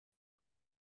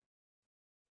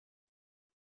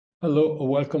Hello,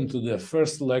 welcome to the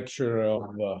first lecture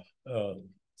of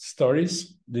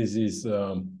stories. This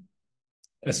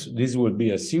will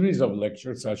be a series of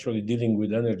lectures actually dealing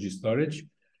with energy storage,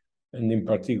 and in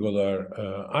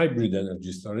particular hybrid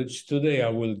energy storage. Today I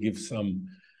will give some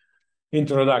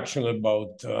introduction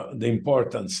about the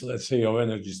importance, let's say, of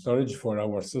energy storage for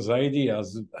our society,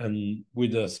 and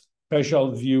with a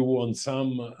special view on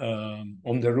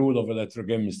on the role of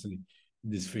electrochemistry in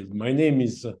this field. My name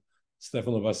is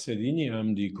Stefano Passerini.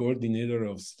 I'm the coordinator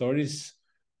of stories,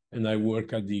 and I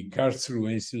work at the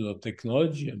Karlsruhe Institute of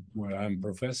Technology, where I'm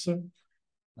professor.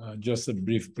 Just a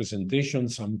brief presentation,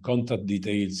 some contact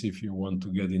details. If you want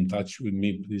to get in touch with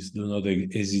me, please do not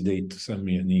hesitate to send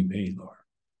me an email or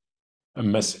a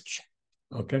message,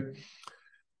 okay?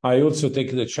 I also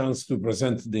take the chance to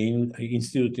present the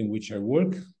institute in which I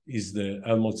work, is the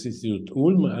Helmholtz Institute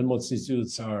Ulm. Helmholtz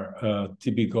Institutes are a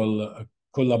typical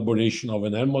collaboration of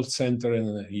an Helmholtz Center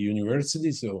and a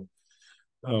university. So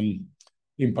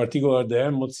in particular, the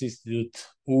Helmholtz Institute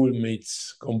Ulm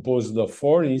is composed of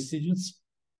 4 institutes,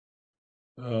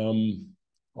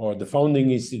 or the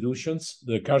founding institutions: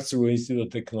 the Karlsruhe Institute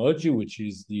of Technology, which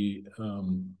is the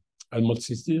Helmholtz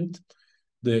Institute;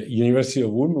 the University of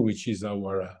Ulm, which is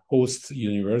our host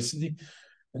university.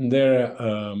 And there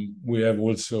we have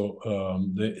also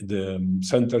the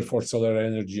Center for Solar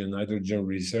Energy and Hydrogen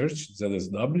Research,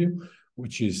 ZSW,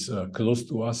 which is close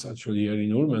to us actually here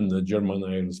in Ulm, and the German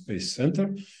Aerospace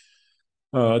Center.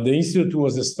 The institute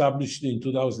was established in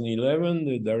 2011.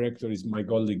 The director is my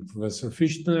colleague, Professor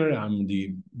Fichtner. I'm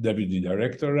the deputy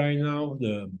director right now.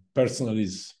 The personnel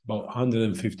is about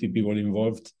 150 people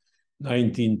involved,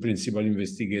 19 principal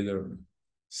investigators,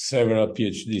 several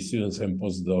PhD students and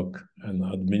postdoc and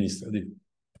administrative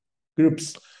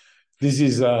groups. This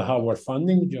is our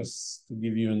funding. Just to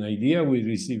give you an idea, we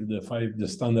received the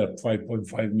standard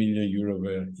 5.5 million euro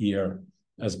per year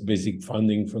as basic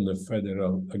funding from the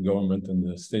federal government and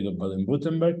the state of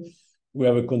Baden-Württemberg. We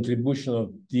have a contribution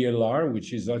of DLR,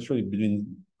 which is actually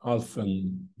between half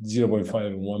and 0.5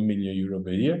 and 1 million euro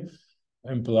per year.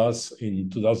 And plus,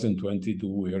 in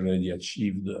 2022, we already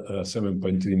achieved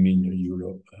 7.3 million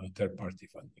euro third-party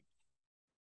funding.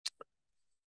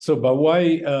 So, but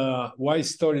why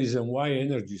storage and why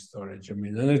energy storage? I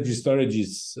mean, energy storage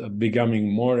is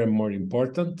becoming more and more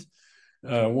important.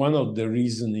 One of the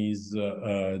reasons is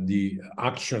the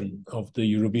action of the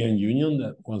European Union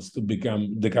that wants to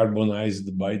become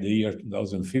decarbonized by the year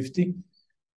 2050.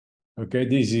 Okay,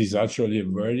 this is actually a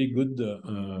very good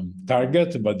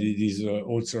target, but it is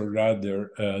also rather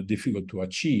difficult to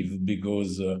achieve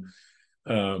because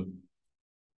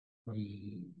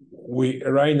we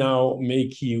right now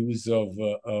make use of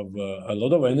a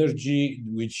lot of energy,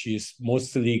 which is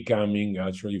mostly coming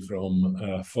actually from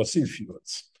fossil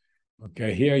fuels.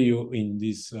 Okay, here you in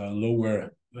this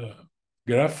lower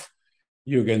graph,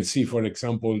 you can see, for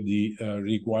example, the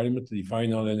requirement, the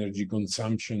final energy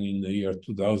consumption in the year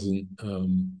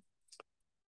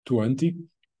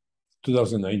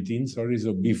 2019, sorry,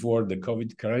 so before the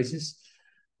COVID crisis.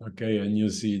 Okay, and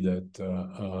you see that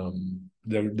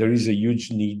there is a huge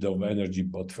need of energy,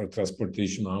 both for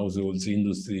transportation, households,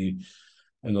 industry,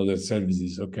 and other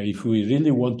services. Okay, if we really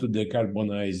want to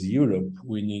decarbonize Europe,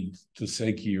 we need to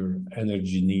secure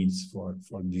energy needs for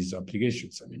these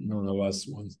applications. I mean, none of us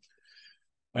wants.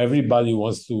 Everybody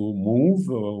wants to move,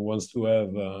 wants to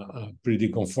have pretty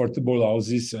comfortable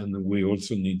houses, and we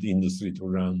also need industry to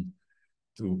run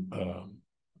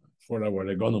for our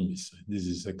economies. This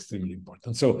is extremely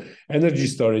important. So energy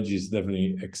storage is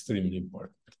definitely extremely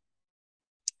important.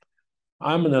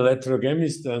 I'm an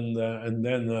electrochemist, and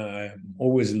then I'm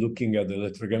always looking at the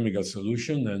electrochemical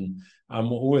solution, and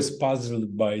I'm always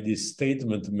puzzled by this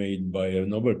statement made by a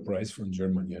Nobel Prize from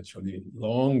Germany, actually,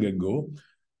 long ago.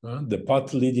 The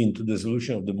path leading to the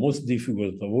solution of the most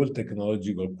difficult of all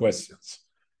technological questions,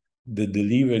 the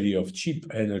delivery of cheap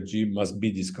energy, must be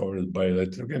discovered by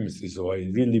electrochemistry. So I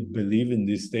really believe in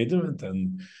this statement,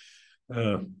 and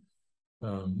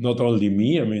not only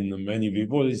me, I mean, many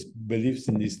people believes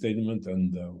in this statement,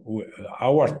 and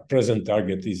our present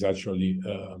target is actually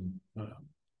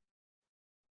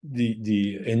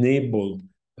the enable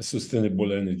a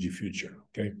sustainable energy future,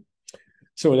 okay?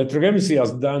 So electrochemistry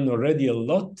has done already a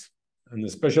lot, and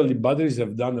especially batteries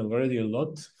have done already a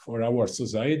lot for our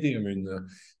society. I mean,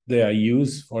 they are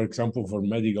used, for example, for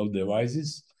medical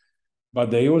devices, but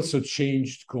they also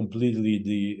changed completely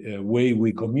the way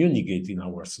we communicate in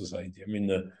our society. I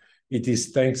mean, it is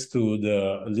thanks to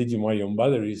the lithium-ion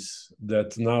batteries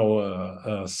that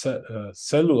now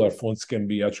cellular phones can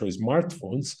be actually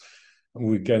smartphones.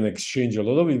 We can exchange a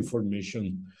lot of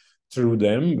information through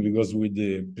them, because with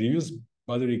the previous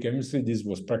battery chemistry, this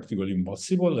was practically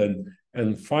impossible.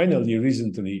 And finally,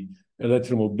 recently,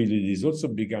 electromobility is also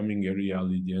becoming a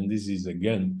reality. And this is,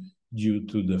 again, due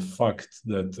to the fact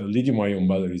that lithium-ion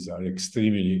batteries are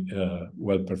extremely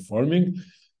well-performing.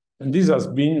 And this has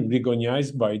been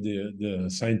recognized by the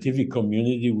scientific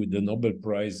community with the Nobel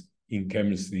Prize in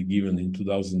Chemistry given in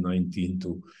 2019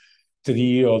 to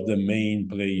 3 of the main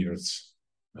players,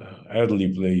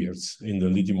 early players in the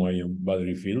lithium-ion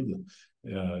battery field,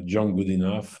 John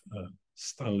Goodenough,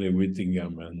 Stanley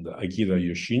Whittingham, and Akira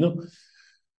Yoshino.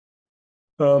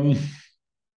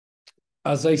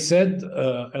 As I said,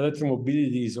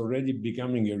 electromobility is already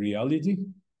becoming a reality.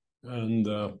 And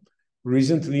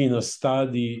recently in a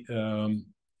study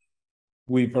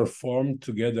we performed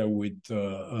together with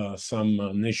some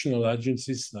national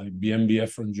agencies like BMBF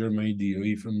from Germany,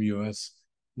 DOE from US,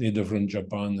 NIDA from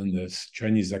Japan, and the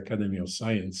Chinese Academy of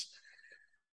Science.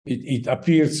 It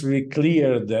appears very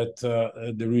clear that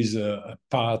there is a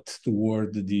path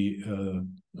toward the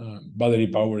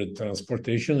battery-powered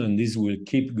transportation, and this will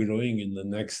keep growing in the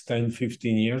next 10,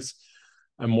 15 years,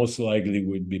 and most likely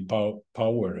will be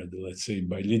powered, let's say,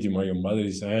 by lithium-ion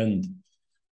batteries and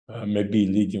maybe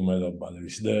lithium-metal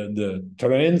batteries. The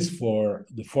trends for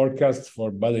the forecast for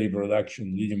battery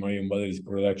production, lithium-ion batteries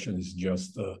production, is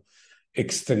just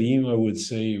extreme, I would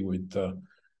say, with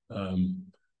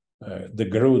the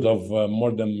growth of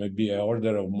more than maybe an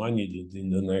order of magnitude in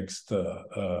the next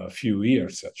few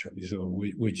years, actually. So,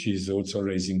 which is also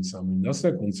raising some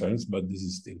industrial concerns, but this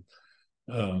is still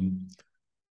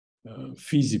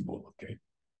feasible. Okay.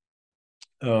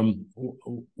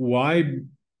 Why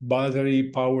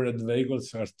battery-powered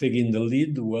vehicles are taking the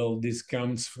lead? Well, this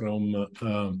comes from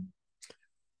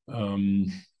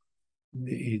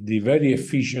the very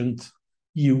efficient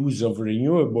use of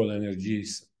renewable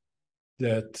energies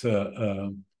that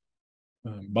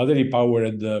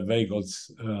battery-powered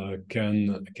vehicles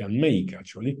can make,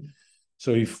 actually.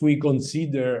 So if we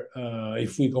consider,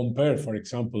 if we compare, for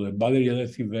example, a battery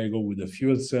electric vehicle with a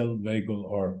fuel cell vehicle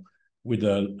or with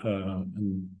a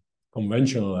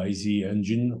conventional IC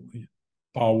engine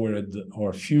powered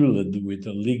or fueled with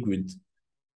a liquid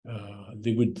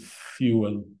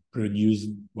fuel produced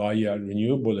via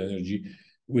renewable energy,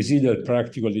 we see that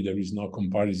practically there is no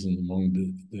comparison among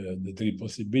the 3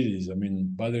 possibilities. I mean,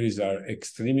 batteries are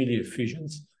extremely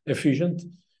efficient,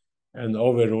 and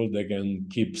overall they can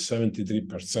keep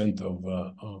 73% of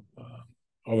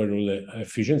overall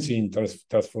efficiency in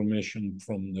transformation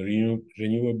from the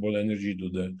renewable energy to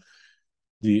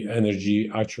the energy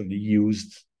actually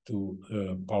used to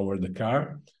power the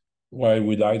car, while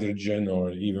with hydrogen,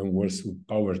 or even worse, with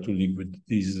power to liquid,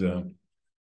 this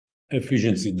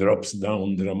efficiency drops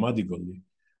down dramatically.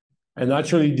 And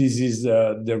actually, this is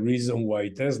the reason why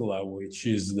Tesla, which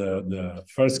is the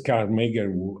first car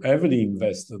maker who heavily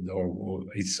invested, or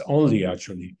it's only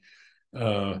actually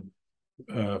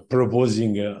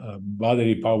proposing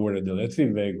battery-powered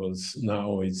electric vehicles,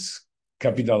 now it's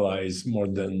capitalized more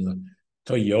than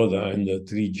Toyota and the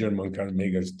 3 German car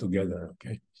makers together.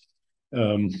 Okay,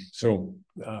 so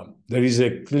there is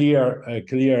a clear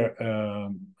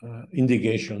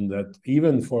indication that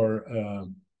even for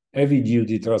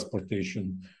heavy-duty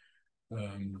transportation,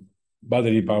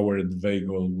 battery-powered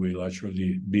vehicle will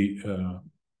actually be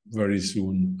very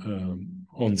soon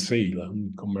on sale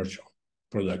and commercial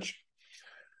production.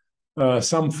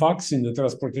 Some facts in the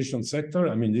transportation sector.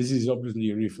 I mean, this is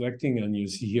obviously reflecting, and you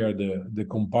see here the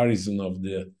comparison of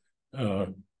the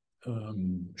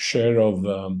share of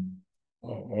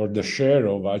or the share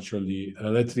of actually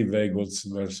electric vehicles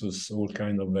versus all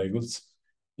kinds of vehicles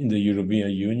in the European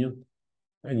Union.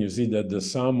 And you see that the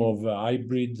sum of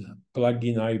hybrid,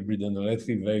 plug-in hybrid and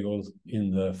electric vehicles in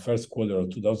the first quarter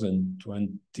of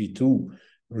 2022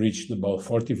 reached about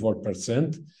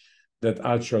 44%. That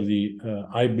actually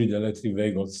hybrid electric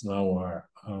vehicles now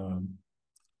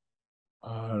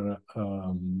are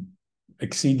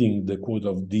exceeding the quota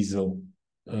of diesel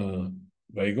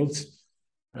vehicles.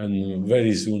 And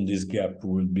very soon this gap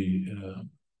will be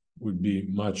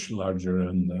much larger,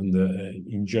 and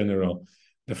in general,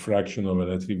 the fraction of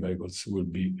electric vehicles will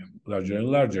be larger and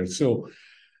larger. So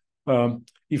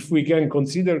if we can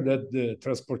consider that the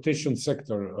transportation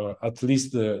sector, at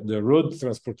least the road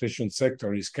transportation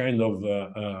sector, is kind of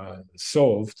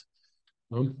solved,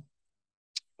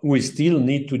 we still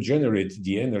need to generate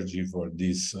the energy for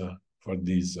this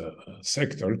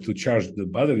sector to charge the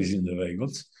batteries in the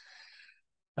vehicles.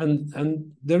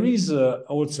 And there is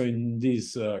also in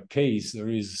this case,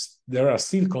 there are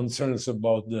still concerns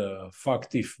about the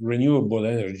fact if renewable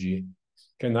energy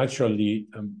can actually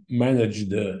manage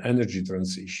the energy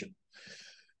transition.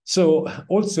 So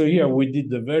also here we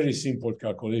did a very simple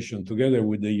calculation together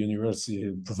with the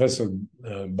university, Professor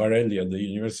Barelli at the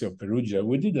University of Perugia.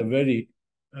 We did a very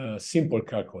simple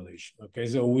calculation. Okay,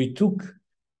 so we took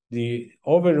the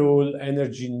overall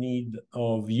energy need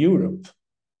of Europe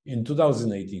in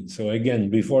 2018. So again,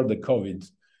 before the COVID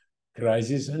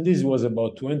crisis, and this was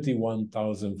about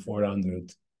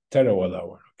 21,400 terawatt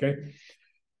hour. Okay.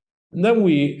 And then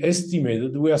we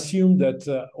estimated, we assumed that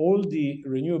all the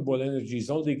renewable energy is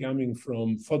only coming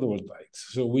from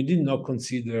photovoltaics. So we did not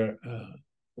consider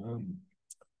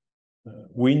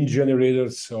wind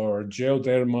generators or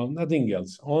geothermal, nothing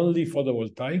else, only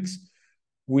photovoltaics.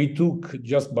 We took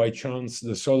just by chance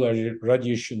the solar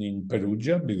radiation in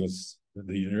Perugia because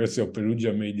the University of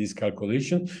Perugia made this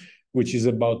calculation, which is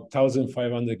about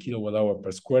 1,500 kilowatt hour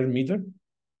per square meter.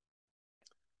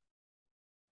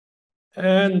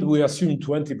 And we assume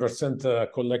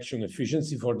 20% collection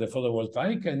efficiency for the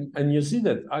photovoltaic. And you see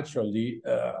that actually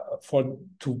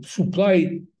to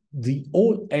supply the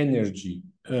all energy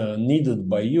needed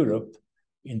by Europe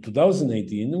in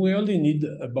 2018, we only need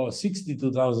about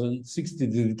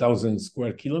 63,000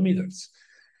 square kilometers.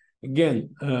 Again,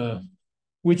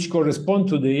 which correspond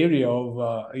to the area of,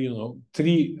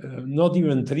 not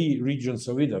even 3 regions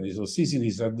of Italy, so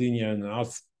Sicily, Sardinia, and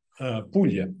half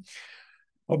Puglia.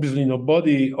 Obviously,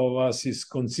 nobody of us is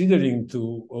considering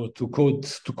to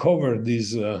cover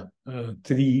these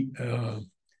 3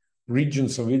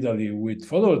 regions of Italy with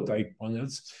photovoltaic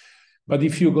panels. But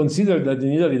if you consider that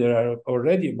in Italy there are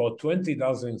already about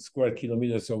 20,000 square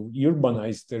kilometers of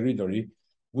urbanized territory,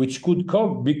 which could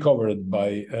be covered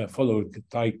by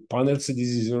photovoltaic panels, this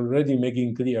is already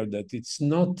making clear that it's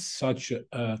not such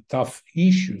tough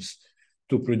issues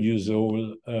to produce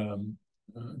all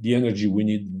the energy we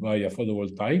need via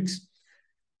photovoltaics.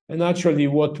 And actually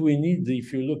what we need,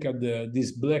 if you look at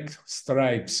these black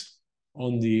stripes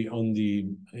on the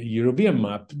European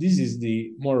map, this is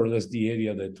more or less the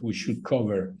area that we should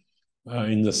cover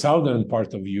in the southern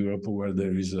part of Europe, where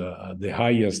there is the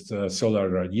highest solar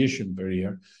radiation per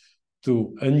year,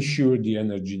 to ensure the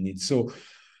energy needs. So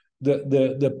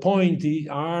the point is,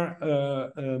 are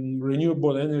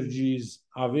renewable energies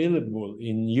available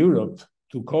in Europe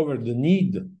to cover the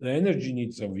energy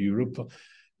needs of Europe?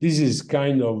 This is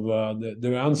kind of,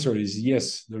 the answer is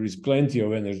yes, there is plenty of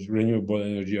renewable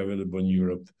energy available in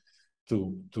Europe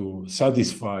to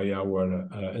satisfy our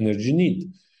energy need.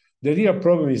 The real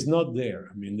problem is not there.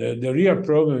 I mean, the real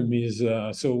problem is,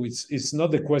 so it's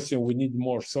not the question we need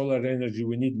more solar energy,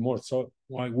 we need more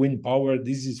wind power,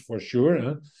 this is for sure.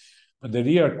 Huh? But the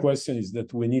real question is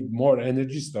that we need more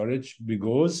energy storage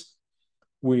because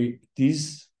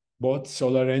both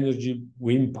solar energy,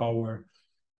 wind power,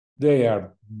 they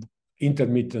are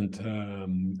intermittent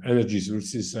energy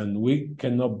sources, and we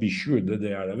cannot be sure that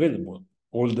they are available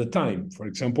all the time. For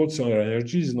example, solar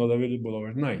energy is not available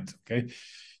overnight, okay?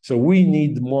 So we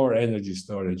need more energy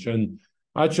storage. And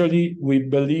actually, we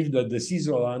believe that the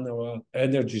seasonal annual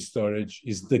energy storage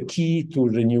is the key to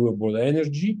renewable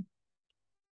energy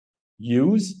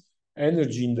use,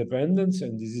 energy independence,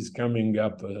 and this is coming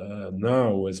up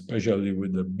now, especially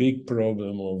with the big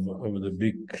problem of the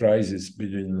big crisis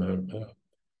between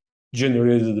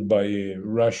generated by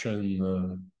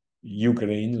Russian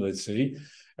Ukraine, let's say,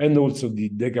 and also the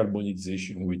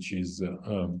decarbonization, which is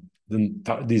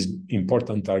this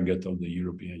important target of the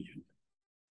European Union.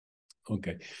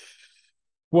 Okay.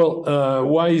 Well,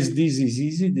 why is this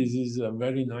easy? This is a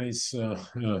very nice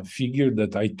figure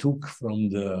that I took from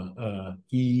the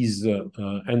EE's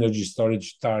energy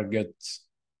storage targets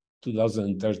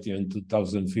 2030 and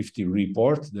 2050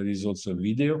 report. There is also a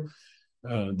video.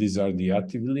 These are the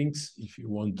active links if you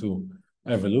want to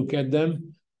have a look at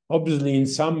them. Obviously, in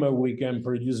summer, we can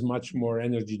produce much more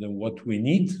energy than what we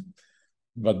need,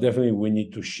 but definitely we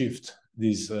need to shift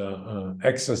this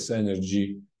excess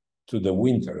energy to the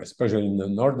winter, especially in the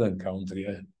northern country,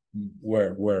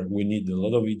 where we need a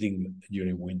lot of heating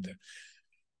during winter.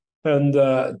 And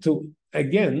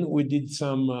again, we did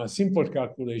some simple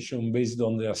calculation based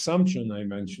on the assumption I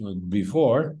mentioned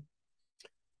before,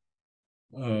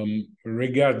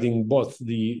 regarding both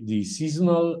the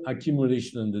seasonal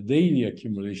accumulation and the daily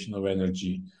accumulation of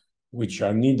energy which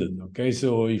are needed, okay?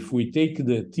 So if we take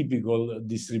the typical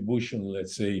distribution,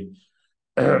 let's say,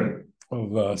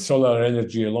 of solar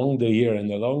energy along the year and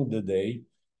along the day,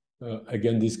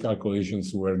 again, these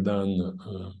calculations were done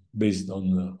based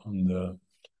on the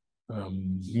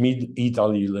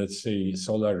mid-Italy, let's say,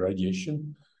 solar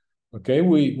radiation. Okay,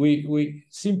 we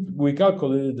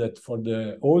calculated that for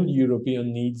the all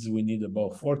European needs, we need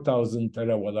about 4,000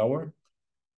 terawatt hour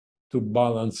to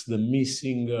balance the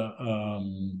missing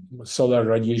solar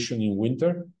radiation in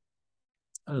winter.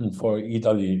 and for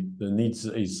Italy, the needs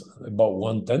is about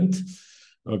 1/10.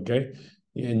 Okay,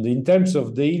 and in terms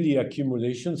of daily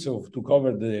accumulation, so to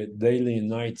cover the daily and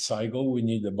night cycle, we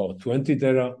need about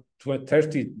 29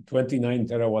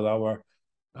 terawatt hour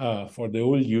for the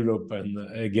whole Europe, and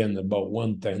again about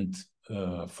 1/10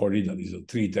 for Italy, so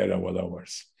 3 terawatt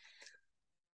hours.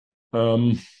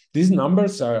 These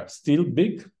numbers are still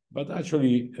big, but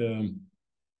actually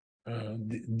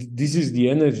this is the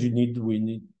energy need we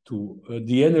need to,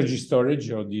 the energy storage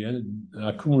or the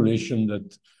accumulation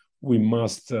that we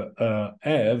must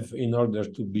have in order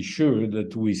to be sure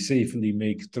that we safely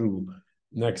make through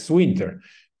next winter.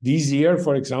 This year,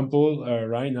 for example,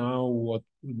 right now, what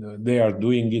they are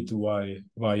doing it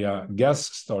via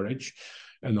gas storage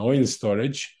and oil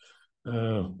storage,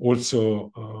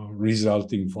 also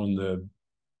resulting from the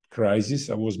crisis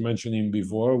I was mentioning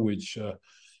before, which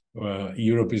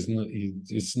Europe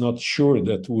is not sure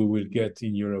that we will get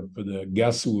in Europe the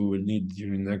gas we will need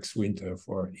during next winter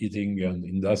for heating and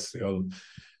industrial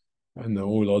and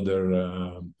all other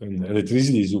and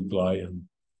electricity supply.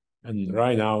 And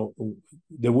right now,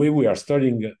 the way we are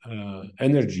storing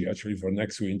energy actually for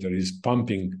next winter is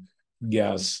pumping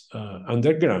gas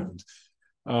underground.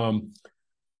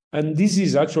 And this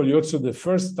is actually also the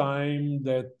first time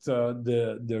that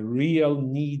the real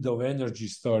need of energy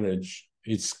storage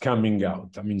is coming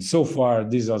out. I mean, so far,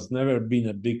 this has never been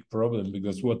a big problem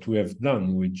because what we have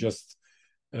done, we just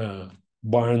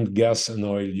burned gas and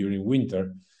oil during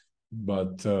winter.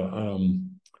 But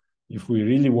if we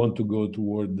really want to go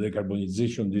toward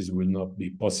decarbonization, this will not be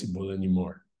possible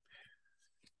anymore.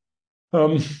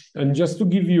 And just to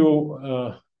give you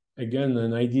again,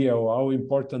 an idea of how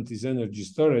important is energy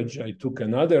storage, I took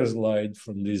another slide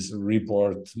from this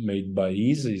report made by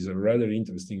EASE. It's a rather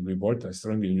interesting report. I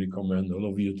strongly recommend all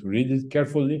of you to read it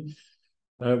carefully,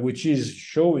 which is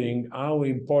showing how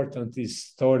important is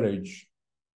storage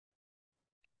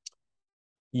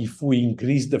if we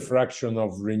increase the fraction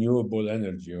of renewable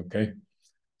energy, okay?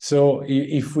 So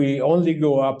if we only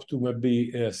go up to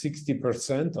maybe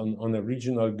 60% on a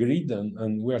regional grid,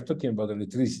 and we are talking about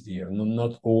electricity here,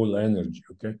 not all energy,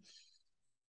 okay?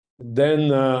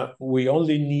 Then we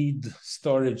only need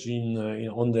storage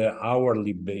on the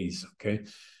hourly base, okay?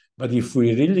 But if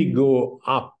we really go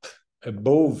up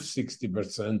above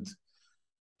 60%,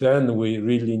 then we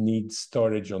really need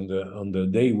storage on the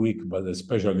day, week, but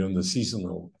especially on the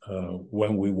seasonal,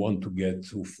 when we want to get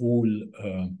to full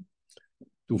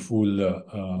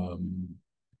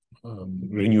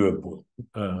renewable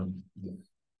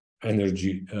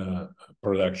energy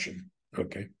production.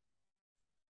 Okay.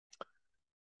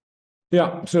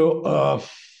 Yeah. So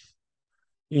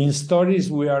in stories,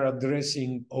 we are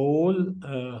addressing all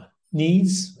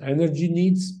needs, energy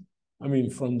needs. I mean,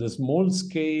 from the small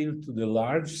scale to the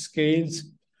large scales.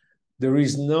 There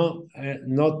is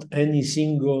not any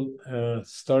single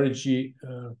storage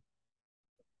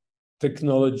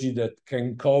technology that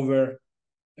can cover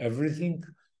everything.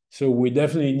 So we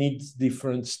definitely need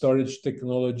different storage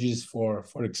technologies for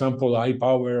example, high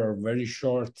power or very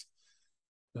short,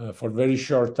 for very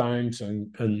short times,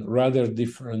 and rather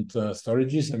different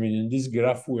storages. I mean, in this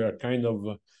graph, we are kind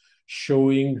of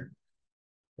showing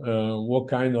what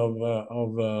kind of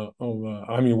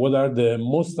I mean, what are the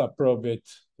most appropriate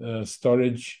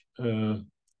storage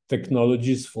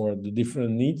technologies for the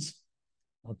different needs,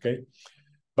 okay?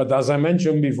 But as I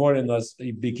mentioned before, and as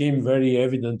it became very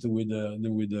evident with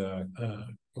the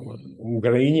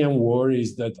Ukrainian war,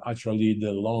 is that actually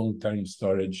the long-term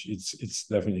storage, it's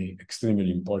definitely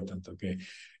extremely important, okay?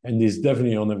 And it's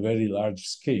definitely on a very large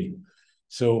scale.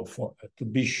 So to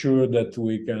be sure that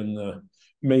we can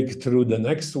make through the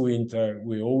next winter,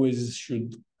 we always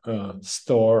should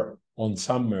store on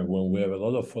summer when we have a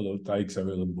lot of photovoltaics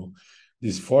available,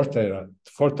 this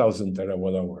 4,000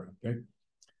 terawatt hour, okay?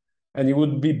 And it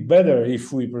would be better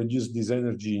if we produce this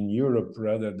energy in Europe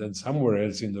rather than somewhere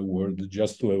else in the world,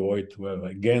 just to avoid to have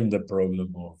again the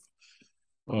problem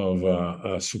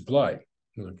of supply.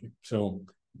 Okay, so,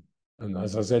 and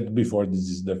as I said before, this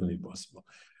is definitely possible.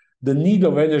 The need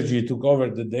of energy to cover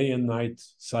the day and night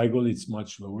cycle is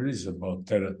much lower. It's about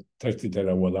 30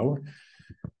 terawatt hour.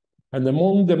 And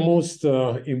among the most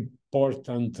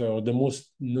important or the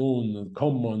most known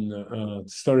common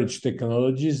storage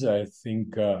technologies, I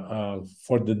think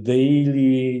for the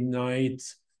daily night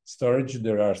storage,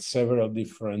 there are several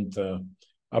different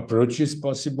approaches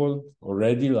possible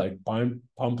already, like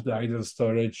pumped hydro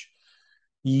storage,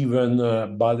 even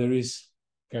batteries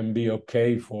can be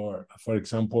okay for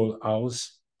example,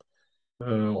 house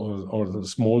or the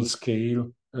small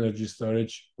scale energy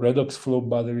storage. Redox flow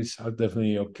batteries are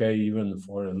definitely okay, even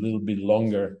for a little bit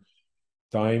longer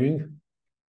timing.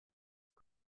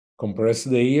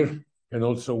 compressed air can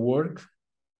also work.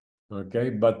 Okay,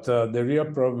 but the real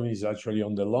problem is actually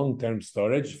on the long-term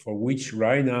storage, for which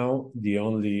right now the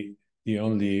only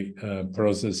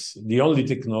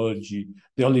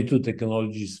two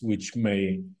technologies which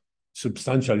may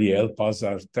substantially help us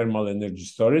are thermal energy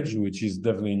storage, which is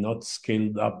definitely not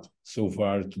scaled up so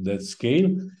far to that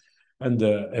scale, and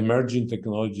the emerging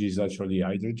technology is actually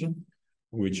hydrogen,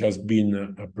 which has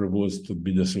been proposed to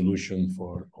be the solution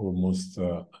for almost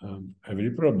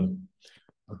every problem.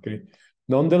 Okay.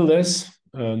 Nonetheless,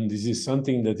 and this is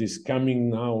something that is coming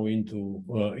now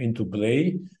into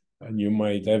play, and you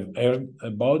might have heard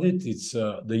about it. It's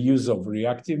the use of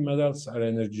reactive metals as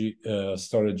energy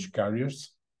storage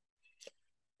carriers.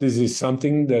 This is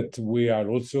something that we are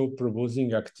also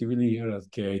proposing actively here at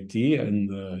KIT, and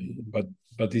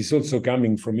but it's also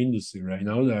coming from industry right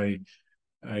now.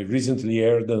 I recently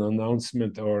heard an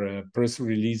announcement or a press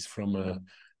release from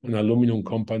an aluminum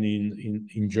company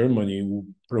in Germany who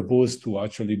proposed to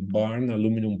actually burn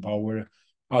aluminum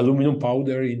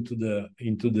powder into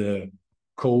the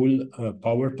coal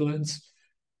power plants,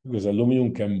 because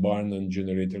aluminum can burn and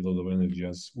generate a lot of energy,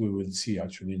 as we will see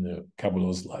actually in a couple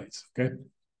of slides. Okay.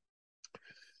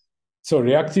 So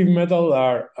reactive metal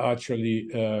are actually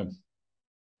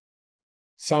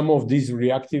some of these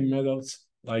reactive metals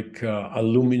like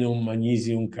aluminum,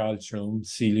 magnesium, calcium,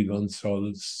 silicon,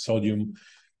 sodium.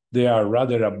 They are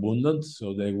rather abundant,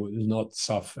 so they will not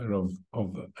suffer of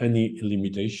any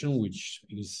limitation, which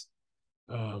is,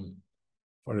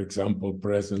 for example,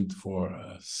 present for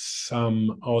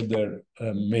some other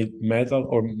metal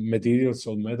or materials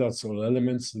or metals or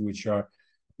elements which are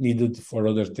needed for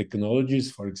other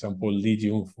technologies, for example,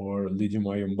 lithium for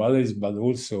lithium-ion batteries, but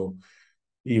also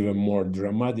even more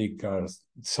dramatic are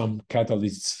some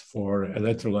catalysts for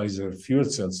electrolyzer fuel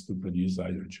cells to produce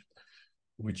hydrogen,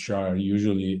 which are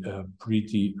usually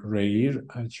pretty rare.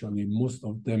 Actually, most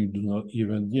of them do not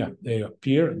even, they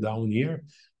appear down here.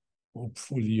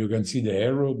 Hopefully you can see the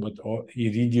arrow, but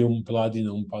iridium,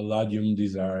 platinum, palladium,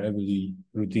 these are heavily,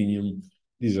 ruthenium,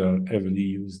 these are heavily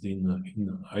used in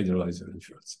hydrolyzer and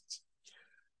fuel cells.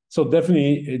 So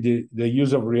definitely the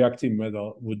use of reactive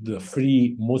metal would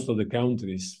free most of the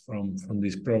countries from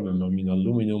this problem. I mean,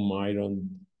 aluminum,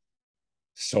 iron,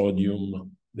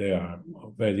 sodium, they are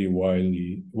very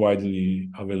widely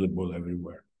available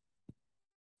everywhere.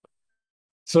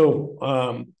 So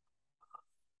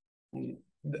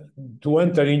to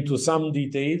enter into some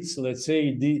details, let's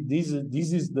say this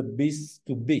is the best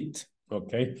to beat.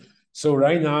 Okay, so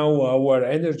right now our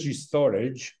energy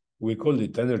storage, we call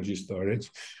it energy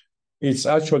storage, it's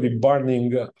actually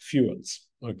burning fuels.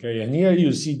 Okay, and here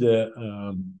you see the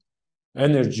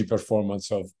energy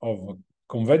performance of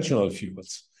conventional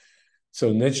fuels.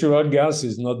 So natural gas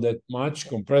is not that much.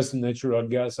 Compressed natural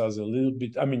gas has a little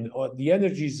bit. I mean, the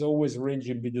energy is always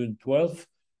ranging between 12.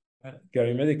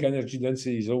 Gravimetric energy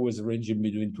density is always ranging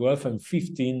between 12 and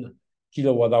 15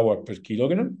 kilowatt hour per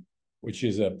kilogram, which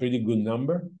is a pretty good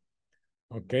number.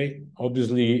 Okay,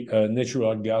 obviously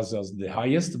natural gas has the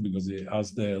highest because it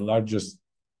has the largest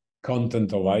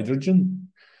content of hydrogen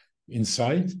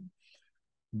inside.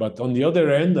 But on the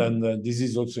other end, and this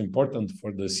is also important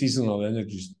for the seasonal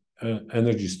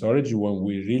energy storage, when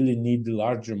we really need a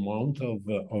large amount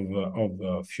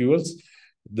of fuels,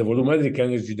 the volumetric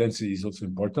energy density is also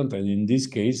important. And in this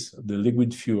case, the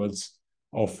liquid fuels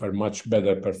offer much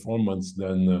better performance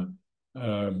than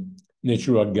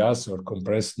natural gas or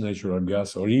compressed natural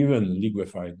gas or even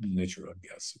liquefied natural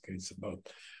gas. Okay, it's about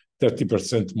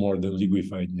 30% more than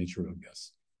liquefied natural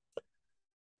gas.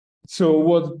 So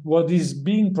what is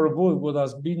being proposed, what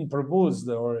has been proposed,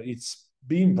 or it's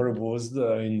being proposed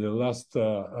in the last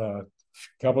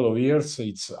couple of years,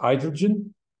 it's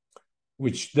hydrogen,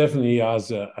 which definitely has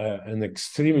an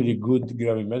extremely good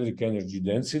gravimetric energy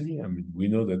density. I mean, we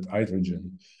know that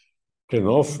hydrogen can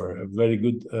offer a very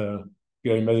good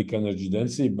gravimetric energy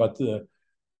density, but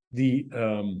the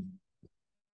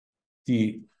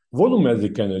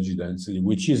volumetric energy density,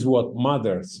 which is what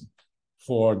matters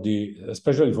for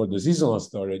especially for the seasonal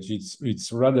storage,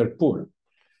 it's rather poor.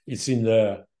 It's in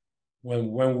the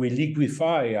when we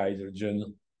liquefy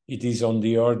hydrogen, it is on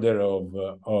the order of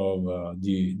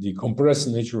the compressed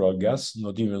natural gas,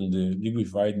 not even the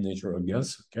liquefied natural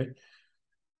gas. Okay,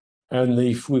 and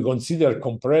if we consider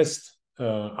compressed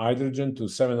hydrogen to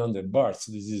 700 bars,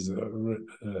 this is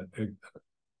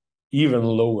even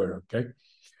lower. Okay.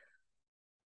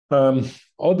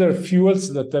 Other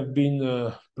fuels that have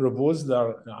been proposed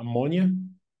are ammonia.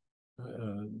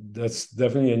 That's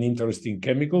definitely an interesting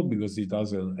chemical because it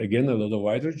has, again, a lot of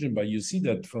hydrogen, but you see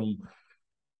that from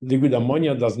liquid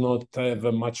ammonia does not have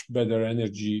a much better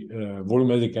energy,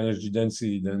 volumetric energy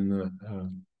density than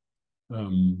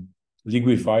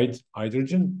liquefied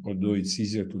hydrogen, although it's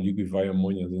easier to liquefy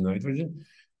ammonia than hydrogen,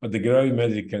 but the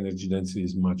gravimetric energy density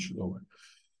is much lower.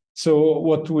 So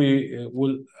what we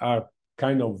are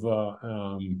kind of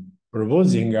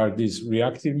proposing are these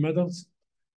reactive metals,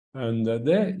 and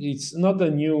it's not a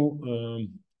new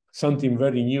something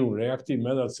very new. Reactive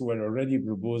metals were already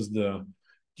proposed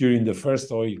during the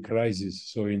first oil crisis,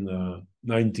 so in the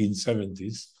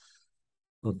 1970s,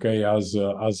 okay, as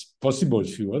possible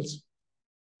fuels.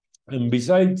 And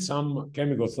besides some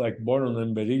chemicals like boron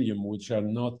and beryllium, which are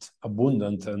not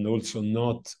abundant and also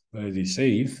not very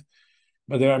safe,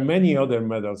 but there are many other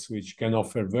metals which can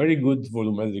offer very good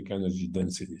volumetric energy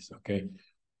densities, okay?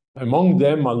 Among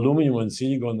them, aluminum and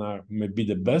silicon are maybe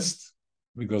the best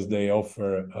because they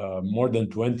offer more than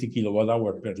 20 kilowatt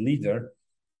hour per liter,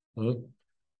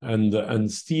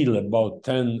 and steel about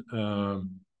 10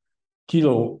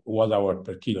 kilowatt hour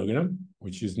per kilogram,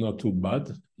 which is not too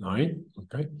bad, 9,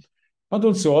 okay? But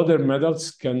also other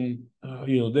metals can,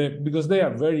 because they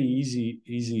are very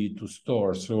easy to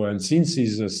store. So, and since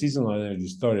it's a seasonal energy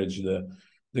storage, the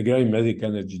gravimetric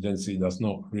energy density does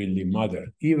not really matter.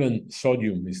 Even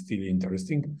sodium is still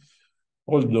interesting,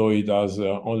 although it has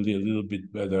only a little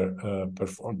bit better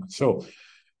performance. So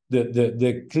the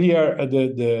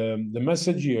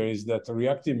message here is that a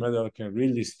reactive metal can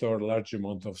really store large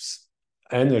amount of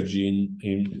energy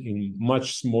in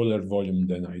much smaller volume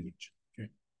than hydrogen. Okay?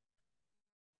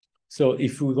 So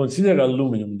if we consider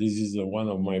aluminum, this is one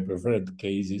of my preferred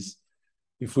cases.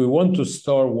 If we want to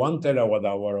store 1 terawatt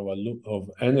hour of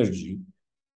energy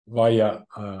via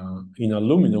in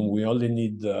aluminum, we only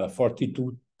need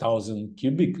 42,000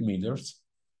 cubic meters.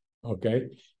 Okay,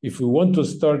 if we want to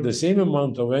store the same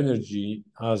amount of energy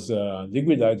as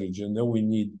liquid hydrogen, then we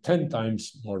need 10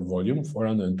 times more volume,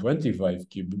 425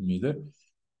 cubic meter,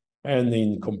 and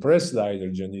in compressed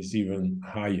hydrogen is even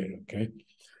higher. Okay,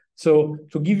 so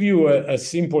to give you a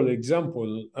simple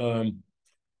example,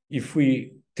 if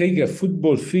we take a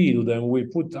football field and we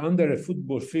put under a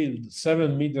football field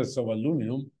 7 meters of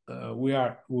aluminum, we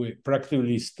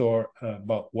practically store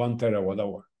about 1 terawatt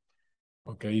hour.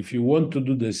 Okay, if you want to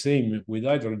do the same with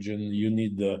hydrogen, you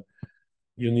need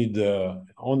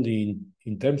only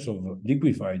in terms of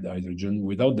liquefied hydrogen,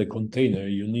 without the container,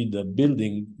 you need a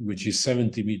building which is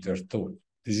 70 meters tall.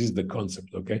 This is the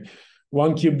concept, okay?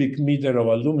 1 cubic meter of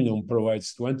aluminum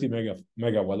provides 20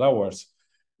 megawatt hours,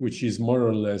 which is more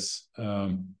or less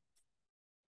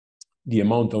the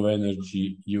amount of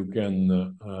energy you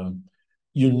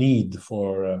need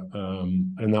for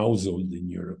an household in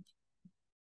Europe.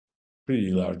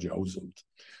 Pretty large household.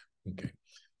 Okay.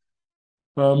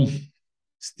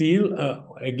 Still,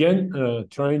 again,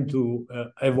 trying to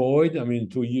avoid,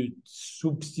 to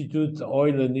substitute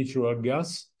oil and natural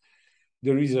gas.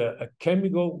 There is a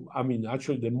chemical,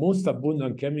 actually the most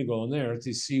abundant chemical on Earth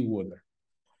is seawater.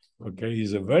 Okay,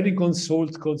 it's a very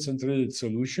concentrated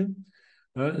solution.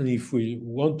 And if we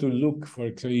want to look, for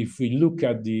example, if we look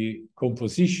at the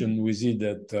composition, we see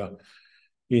that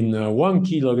in 1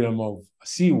 kilogram of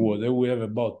seawater, we have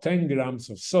about 10 grams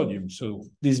of sodium. So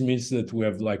this means that we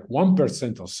have like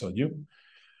 1% of sodium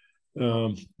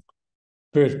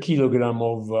per kilogram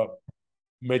of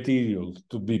material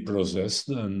to be processed.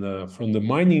 And from the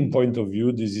mining point of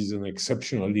view, this is an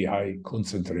exceptionally high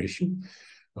concentration.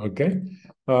 Okay.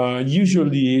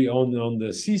 Usually on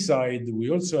the seaside, we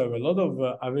also have a lot of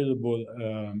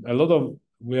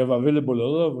we have available a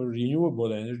lot of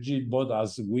renewable energy, both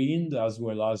as wind as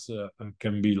well as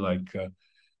can be like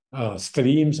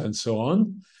streams and so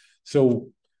on. So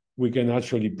we can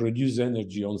actually produce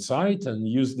energy on site and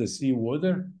use the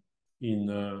seawater in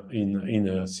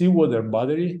a seawater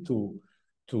battery to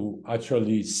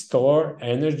actually store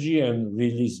energy and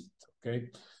release it. Okay,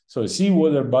 so a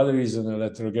seawater battery is an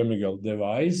electrochemical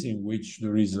device in which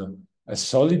there is a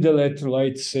solid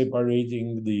electrolyte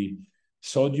separating the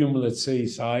sodium, let's say,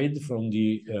 side from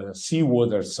the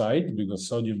seawater side, because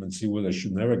sodium and seawater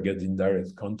should never get in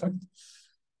direct contact.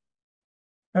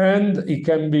 And it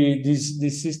can be,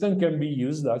 this system can be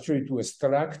used actually to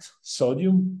extract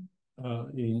sodium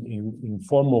in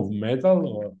form of metal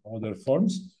or other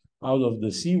forms out of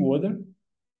the seawater.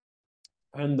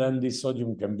 And then this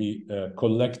sodium can be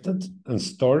collected and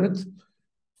stored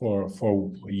for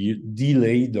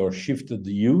delayed or shifted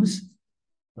use.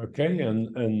 Okay,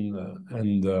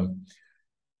 and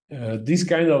these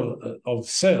kind of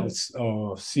cells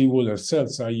or seawater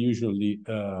cells are usually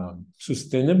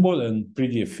sustainable and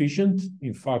pretty efficient.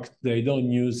 In fact, they don't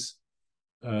use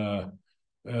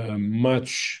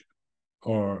much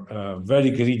or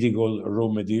very critical raw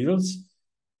materials.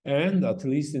 And at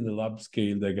least in the lab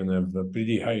scale, they can have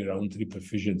pretty high round-trip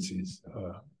efficiencies,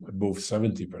 above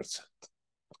 70%.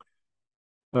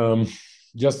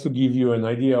 Just to give you an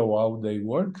idea of how they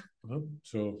work.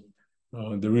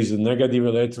 There is a negative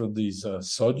electrode, is a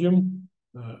sodium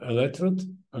electrode.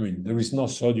 I mean, there is no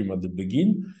sodium at the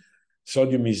beginning.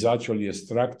 Sodium is actually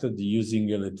extracted using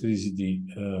electricity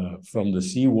from the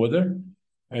seawater.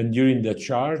 And during the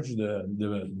charge,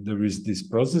 there is this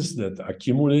process that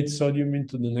accumulates sodium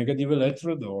into the negative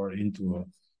electrode or into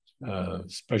a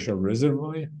special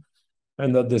reservoir.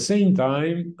 And at the same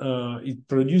time, it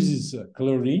produces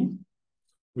chlorine,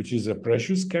 which is a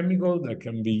precious chemical that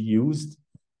can be used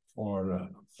for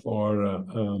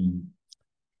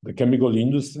the chemical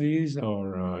industries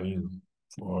or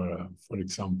for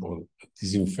example,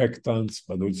 disinfectants,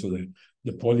 but also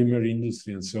the polymer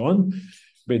industry and so on.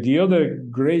 But the other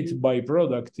great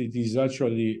byproduct, it is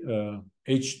actually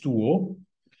H2O.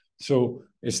 So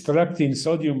extracting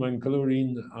sodium and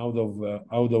chlorine out of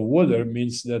water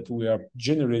means that we are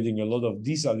generating a lot of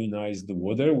desalinized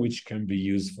water, which can be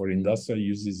used for industrial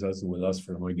uses as well as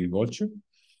from agriculture.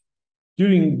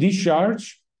 During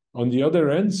discharge, on the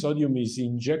other end, sodium is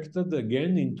injected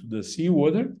again into the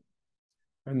seawater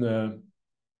and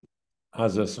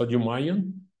as a sodium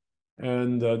ion.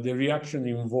 And the reaction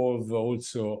involves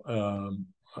also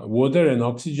water and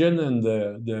oxygen, and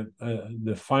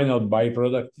the final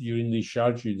byproduct during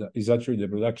discharge is actually the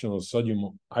production of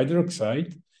sodium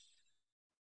hydroxide,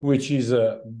 which is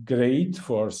great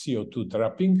for CO2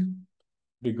 trapping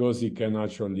because it can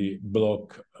actually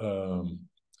block,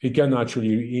 it can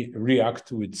actually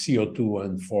react with CO2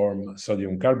 and form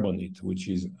sodium carbonate, which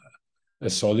is a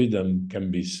solid and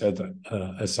can be set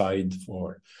aside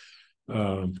for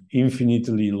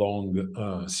infinitely long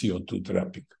CO2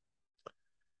 trapping.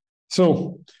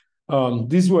 So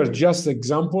these were just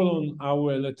examples on how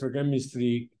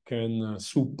electrochemistry can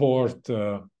support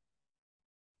the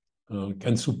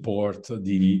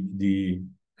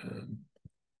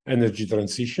energy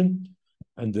transition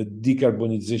and the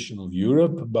decarbonization of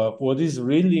Europe. But what is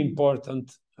really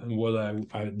important and what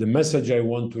the message I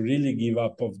want to really give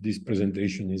up of this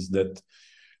presentation is that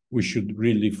we should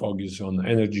really focus on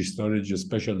energy storage,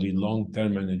 especially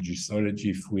long-term energy storage,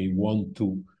 if we want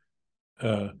to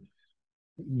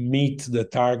meet the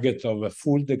target of a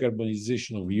full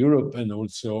decarbonization of Europe. And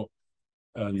also,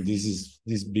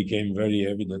 this became very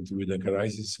evident with the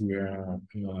crisis,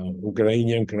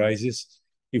 Ukrainian crisis,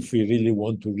 if we really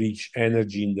want to reach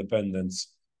energy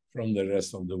independence from the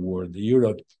rest of the world.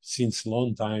 Europe, since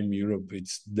long time,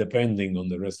 it's depending on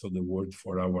the rest of the world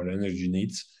for our energy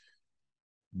needs.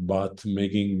 But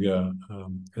making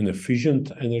an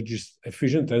efficient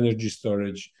energy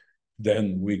storage,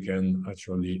 then we can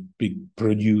actually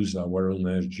produce our own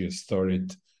energy,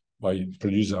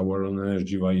 produce our own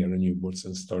energy via renewables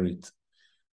and store it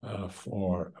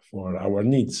for our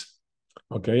needs.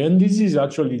 Okay, and this is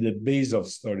actually the base of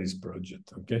Stories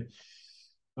project. Okay,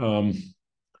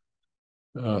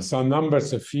 some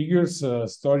numbers and figures.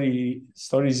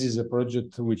 Stories is a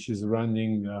project which is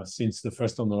running since the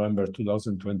 1st of November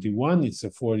 2021. It's a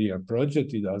 4-year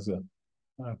project. It has a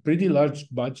pretty large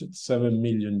budget, 7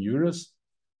 million euros.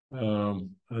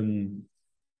 And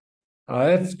I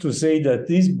have to say that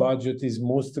this budget is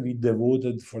mostly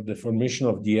devoted for the formation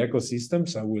of the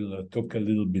ecosystems. I will talk a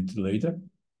little bit later.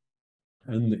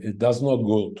 And it does not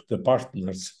go to the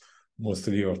partners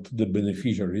mostly or to the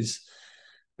beneficiaries.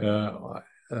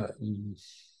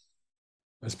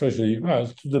 Especially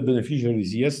to the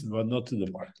beneficiaries, yes, but not to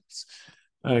the partners.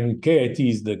 And KIT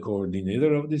is the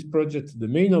coordinator of this project. The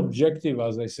main objective,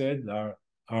 as I said,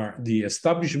 are the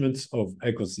establishments of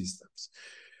ecosystems.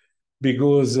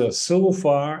 Because so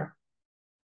far,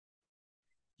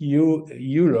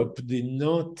 Europe did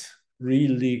not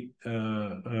really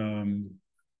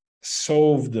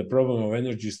solve the problem of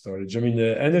energy storage. I mean,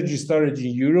 the energy storage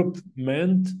in Europe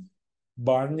meant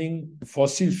burning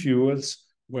fossil fuels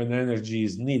when energy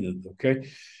is needed, okay?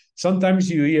 Sometimes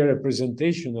you hear a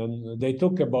presentation and they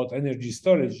talk about energy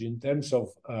storage in terms of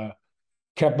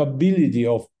capability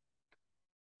of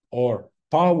or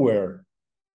power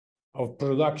of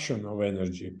production of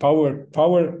energy. I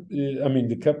mean,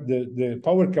 the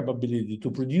power capability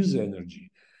to produce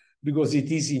energy, because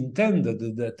it is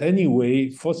intended that anyway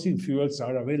fossil fuels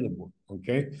are available,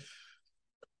 okay?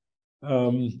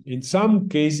 In some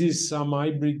cases, some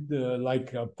hybrid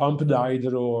like pumped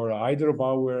hydro or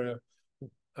hydropower,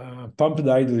 pumped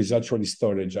hydro is actually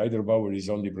storage, hydropower is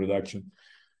only production.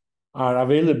 are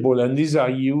available, and these are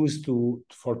used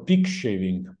for peak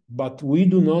shaving. But we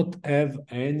do not have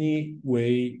any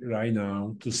way right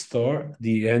now to store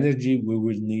the energy we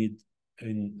will need,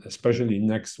 especially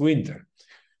next winter.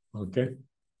 Okay.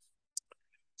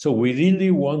 So we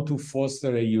really want to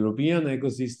foster a European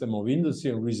ecosystem of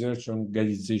industry and research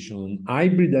organization on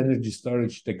hybrid energy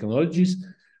storage technologies.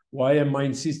 Why am I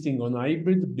insisting on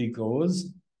hybrid?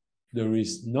 Because there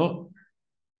is no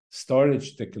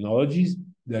storage technologies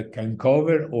that can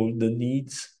cover all the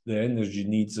needs, the energy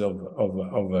needs of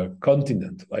a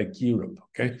continent like Europe,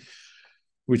 okay?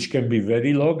 Which can be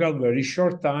very local, very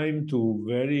short time to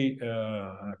very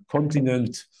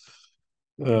continent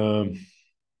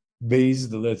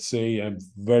based, let's say, a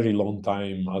very long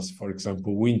time, as for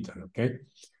example, winter, okay?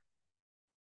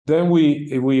 Then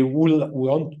we will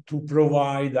want to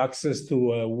provide access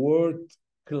to a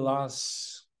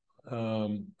world-class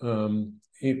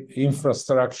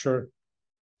infrastructure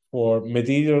for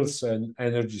materials and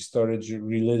energy storage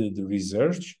related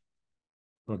research.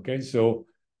 Okay, so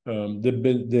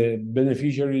the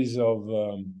beneficiaries of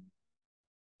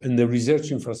and the research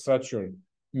infrastructure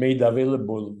made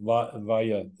available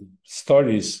via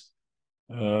studies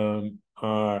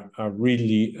are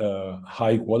really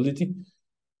high quality.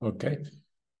 Okay,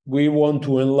 we want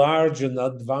to enlarge and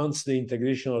advance the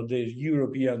integration of the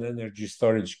European energy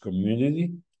storage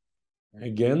community.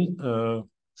 Again,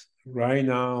 right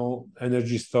now,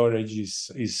 energy storage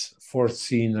is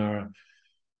foreseen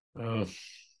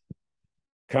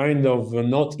kind of a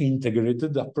not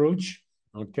integrated approach,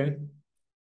 okay?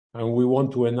 And we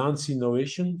want to enhance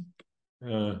innovation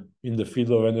in the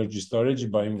field of energy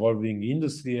storage by involving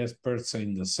industry experts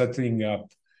in the setting up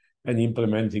and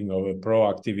implementing of a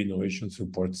proactive innovation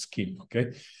support scheme,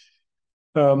 okay?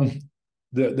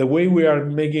 The way we are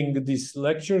making these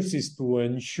lectures is to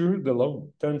ensure the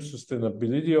long-term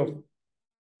sustainability of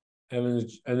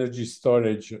energy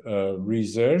storage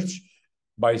research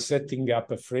by setting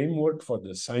up a framework for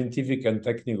the scientific and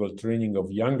technical training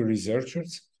of young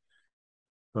researchers,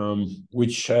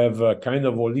 which have a kind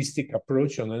of holistic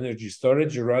approach on energy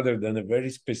storage rather than a very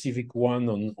specific one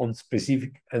on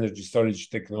specific energy storage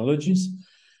technologies,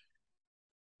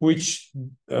 which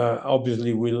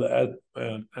obviously will help.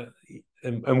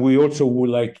 And we also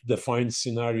would like to define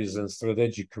scenarios and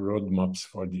strategic roadmaps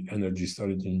for the energy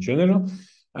storage in general,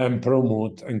 and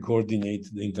promote and coordinate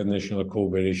the international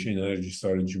cooperation in energy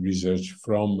storage research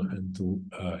from and to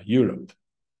Europe.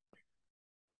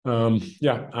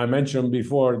 Yeah, I mentioned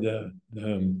before the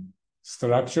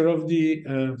structure of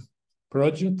the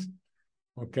project.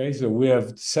 Okay, so we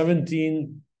have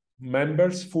 17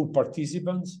 members, full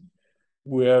participants.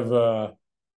 We have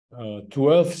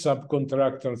 12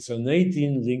 subcontractors and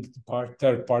 18 linked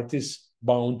third parties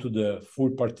bound to the full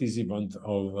participant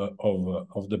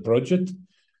of the project.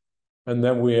 And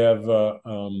then we have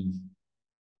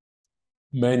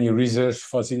many research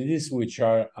facilities which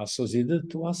are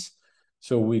associated to us.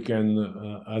 So we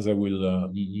can, as I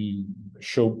will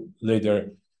show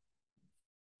later,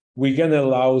 we can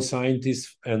allow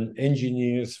scientists and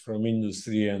engineers from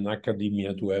industry and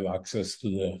academia to have access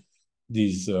to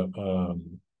these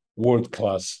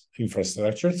world-class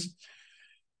infrastructures.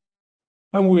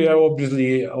 And we are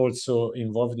obviously also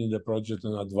involved in the project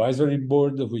and advisory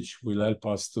board, which will help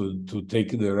us to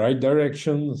take the right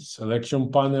direction,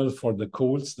 selection panel for the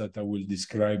calls that I will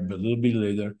describe a little bit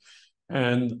later,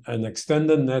 and an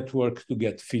extended network to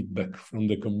get feedback from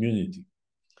the community.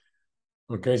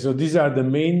 Okay, so these are the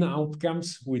main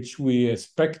outcomes which we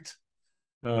expect.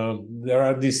 There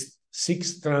are these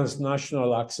 6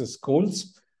 transnational access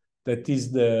calls. That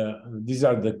is these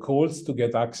are the calls to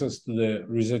get access to the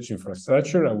research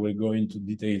infrastructure. I will go into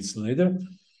details later.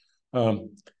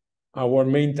 Our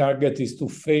main target is to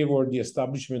favor the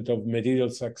establishment of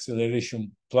materials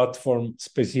acceleration platform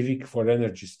specific for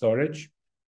energy storage.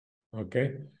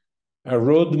 Okay, a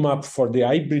roadmap for the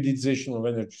hybridization of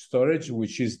energy storage,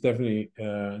 which is definitely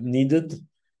needed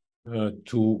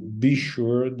to be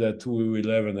sure that we will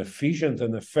have an efficient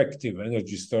and effective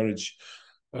energy storage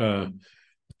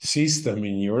system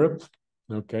in Europe.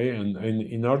 Okay, and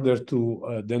in order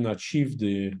to then achieve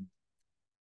the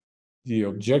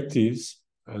objectives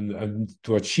and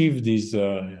to achieve this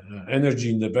energy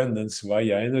independence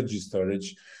via energy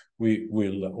storage, we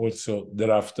will also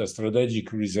draft a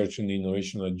strategic research and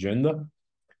innovation agenda,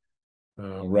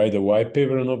 write a white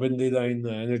paper on open data in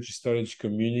the energy storage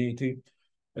community,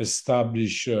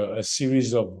 establish a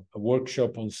series of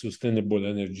workshops on sustainable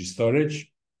energy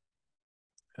storage,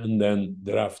 and then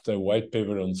draft a white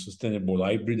paper on sustainable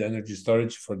hybrid energy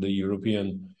storage for the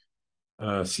European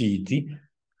CET,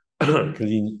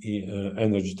 clean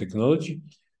energy technology.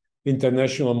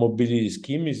 International mobility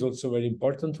scheme is also very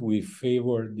important. We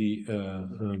favor the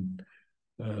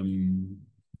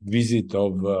visit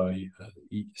of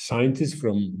scientists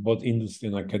from both industry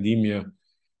and academia,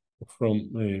 from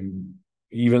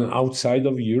even outside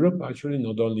of Europe, actually,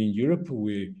 not only in Europe.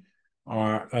 We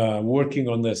are working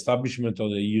on the establishment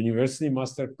of the university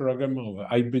master program of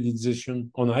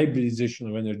hybridization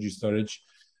of energy storage,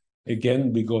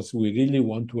 again, because we really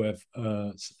want to have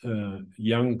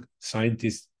young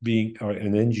scientists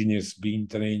and engineers being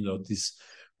trained on this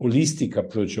holistic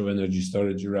approach of energy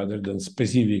storage rather than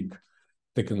specific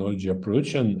technology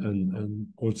approach, and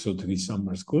also 3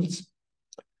 summer schools.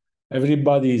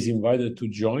 Everybody is invited to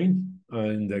join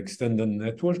in the extended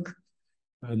network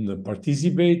and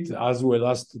participate, as well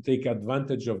as to take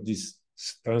advantage of this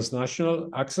transnational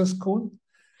access code,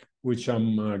 which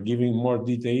I'm giving more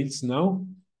details now.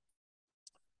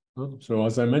 So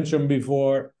as I mentioned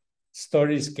before,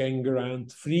 Stories can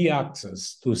grant free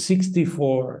access to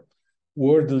 64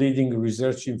 world-leading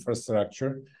research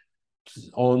infrastructure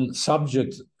on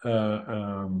subjects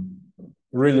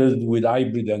related with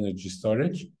hybrid energy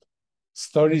storage.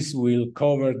 Stories will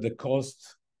cover the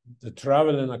cost, the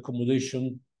travel and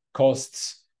accommodation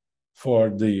costs for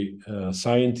the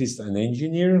scientist and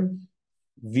engineer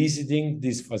visiting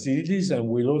these facilities, and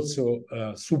will also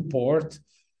support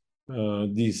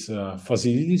these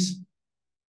facilities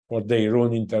for their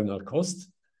own internal cost.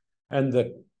 And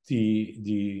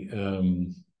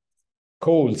the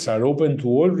calls are open to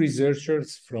all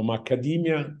researchers from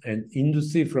academia and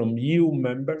industry, from EU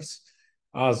members,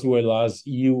 as well as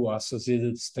EU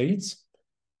associated states,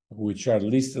 which are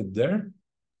listed there.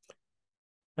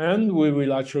 And we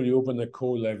will actually open a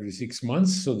call every 6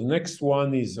 months. So the next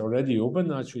one is already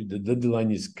open. Actually, the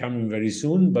deadline is coming very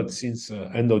soon, but since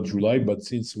end of July, but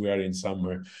since we are in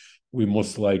summer, we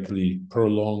most likely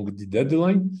prolong the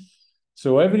deadline.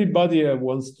 So everybody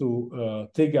wants to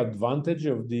take advantage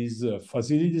of these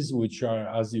facilities, which are,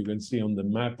 as you can see on the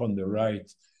map on the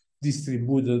right,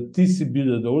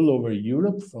 distributed all over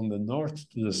Europe, from the north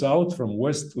to the south, from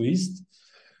west to east.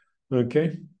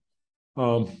 Okay.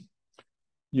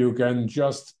 You can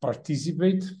just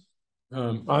participate.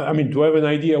 I mean, to have an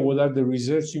idea what are the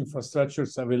research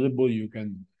infrastructures available, you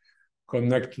can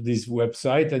connect to this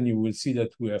website and you will see that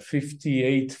we have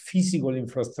 58 physical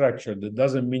infrastructure. That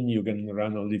doesn't mean you can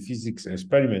run only physics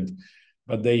experiment,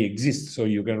 but they exist. So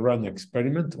you can run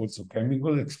experiment, also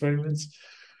chemical experiments.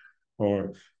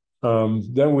 Or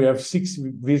then we have 6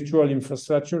 virtual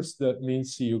infrastructures. That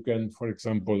means you can, for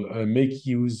example, make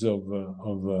use of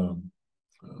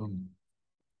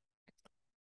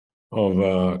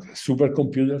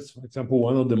supercomputers. For example,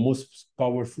 one of the most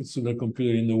powerful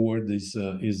supercomputers in the world is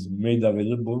made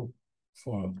available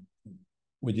for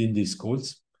within these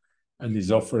codes, and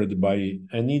is offered by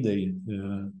Eni, the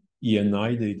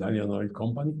Eni, the Italian oil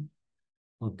company.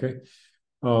 Okay,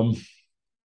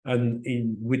 and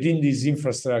within this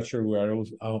infrastructure, we are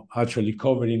actually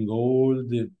covering all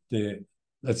the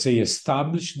let's say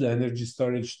established energy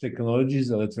storage technologies,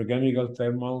 electrochemical,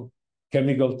 thermal,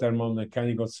 chemical, thermal,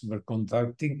 mechanical,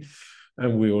 superconducting,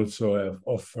 and we also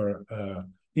offer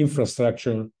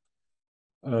infrastructure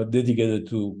dedicated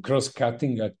to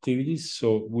cross-cutting activities,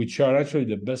 so which are actually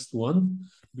the best one,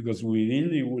 because we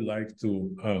really would like to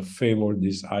favor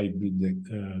this hybrid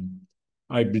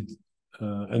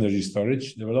energy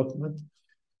storage development.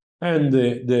 And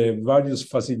the various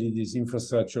facilities,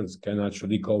 infrastructures can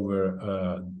actually cover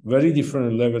very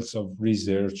different levels of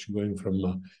research, going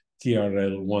from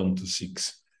TRL 1 to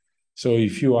 6. So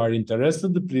if you are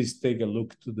interested, please take a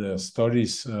look to the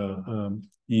Stories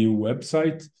EU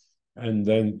website, and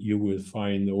then you will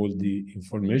find all the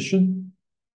information.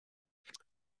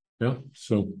 Yeah,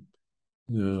 so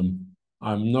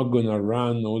I'm not gonna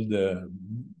run all the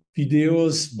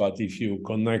videos, but if you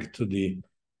connect to the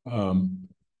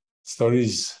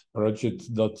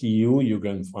storiesproject.eu, you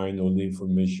can find all the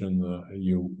information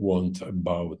you want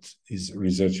about this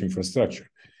research infrastructure.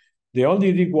 The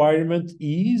only requirement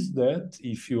is that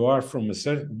if you are from a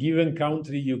certain given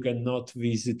country, you cannot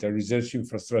visit a research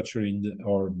infrastructure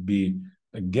or be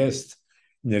a guest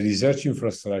in a research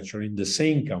infrastructure in the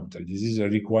same country. This is a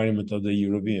requirement of the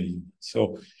European Union.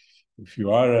 So if you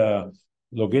are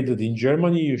located in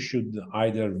Germany, you should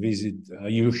either visit,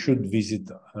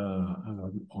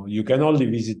 or you can only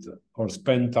visit or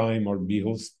spend time or be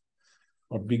host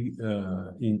or be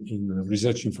in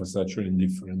research infrastructure in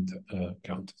different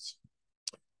countries.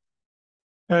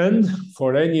 And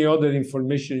for any other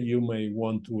information you may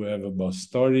want to have about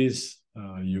Stories,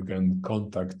 you can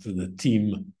contact the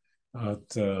team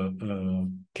at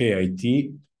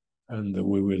KIT, and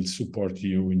we will support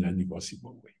you in any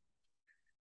possible way.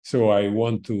 So I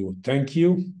want to thank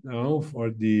you now for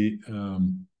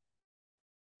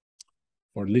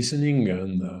for listening,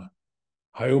 and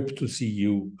I hope to see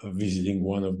you visiting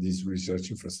one of these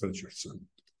research infrastructures soon.